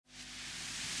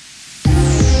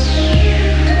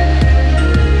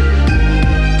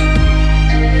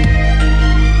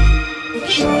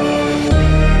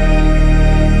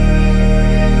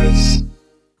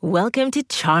welcome to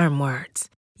Charm Words,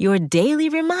 your daily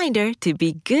reminder to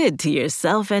be good to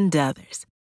yourself and others.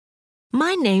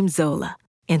 My name's Zola,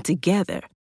 and together,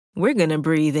 we're going to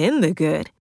breathe in the good,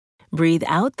 breathe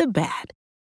out the bad,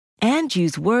 and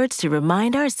use words to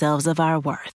remind ourselves of our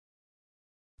worth.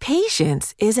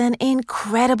 Patience is an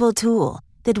incredible tool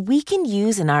that we can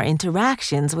use in our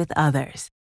interactions with others.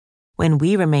 When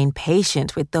we remain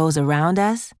patient with those around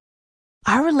us,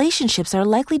 our relationships are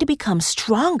likely to become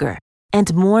stronger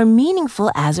and more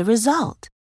meaningful as a result.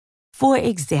 For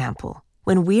example,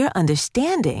 when we're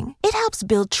understanding, it helps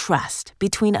build trust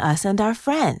between us and our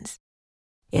friends.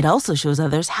 It also shows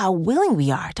others how willing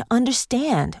we are to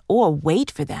understand or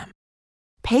wait for them.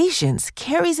 Patience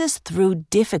carries us through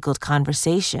difficult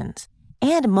conversations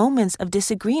and moments of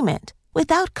disagreement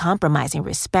without compromising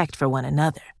respect for one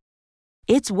another.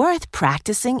 It's worth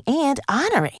practicing and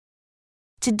honoring.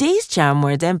 Today's charm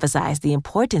words emphasize the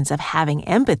importance of having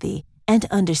empathy and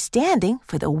understanding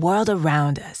for the world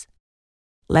around us.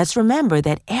 Let's remember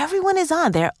that everyone is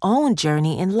on their own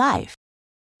journey in life.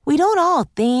 We don't all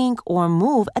think or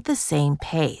move at the same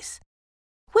pace,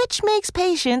 which makes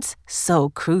patience so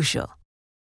crucial.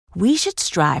 We should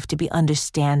strive to be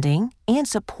understanding and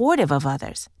supportive of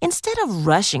others instead of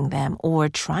rushing them or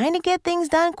trying to get things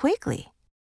done quickly.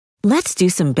 Let's do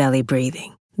some belly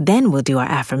breathing. Then we'll do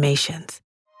our affirmations.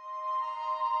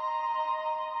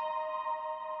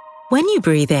 When you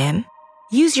breathe in,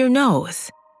 use your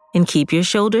nose and keep your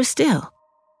shoulders still.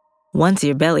 Once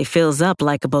your belly fills up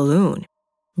like a balloon,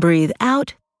 breathe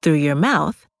out through your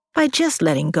mouth by just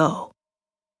letting go.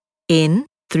 In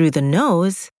through the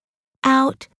nose,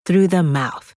 out through the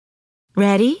mouth.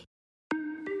 Ready?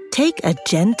 Take a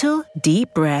gentle,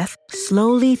 deep breath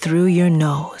slowly through your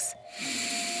nose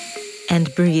and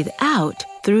breathe out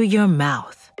through your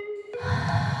mouth.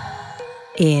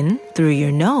 In through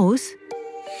your nose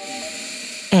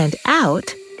and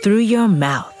out through your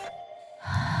mouth.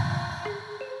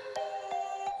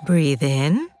 Breathe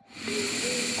in.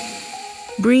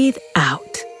 Breathe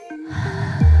out.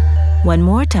 One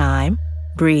more time.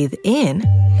 Breathe in.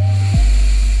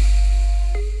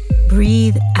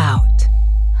 Breathe out.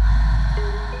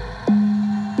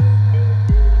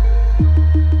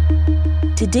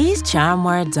 Today's charm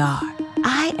words are,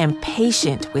 I am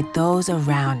patient with those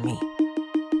around me.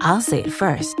 I'll say it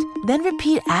first, then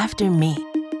repeat after me.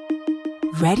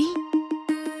 Ready?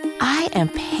 I am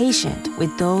patient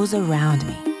with those around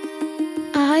me.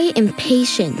 I am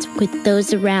patient with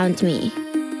those around me.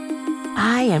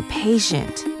 I am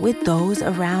patient with those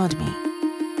around me.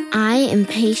 I am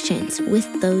patient with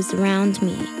those around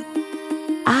me.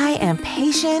 I am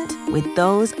patient with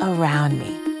those around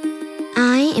me.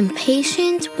 I am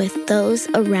patient with those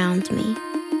around me.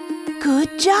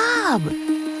 Good job!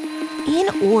 In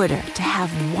order to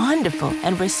have wonderful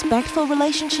and respectful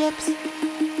relationships,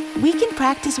 we can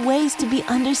practice ways to be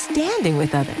understanding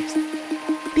with others.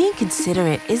 Being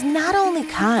considerate is not only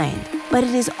kind, but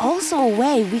it is also a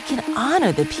way we can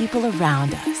honor the people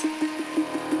around us.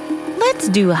 Let's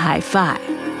do a high five.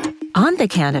 On the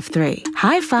count of 3,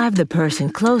 high five the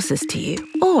person closest to you,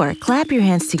 or clap your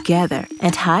hands together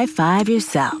and high five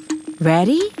yourself.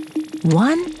 Ready?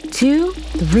 1, 2,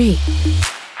 3.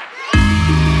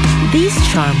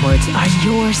 These charm words are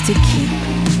yours to keep,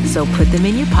 so put them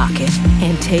in your pocket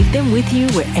and take them with you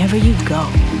wherever you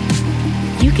go.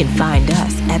 You can find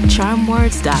us at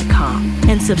charmwords.com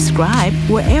and subscribe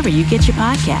wherever you get your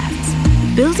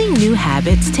podcasts. Building new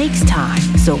habits takes time,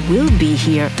 so we'll be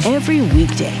here every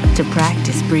weekday to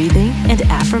practice breathing and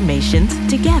affirmations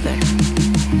together.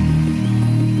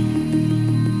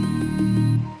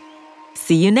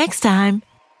 See you next time.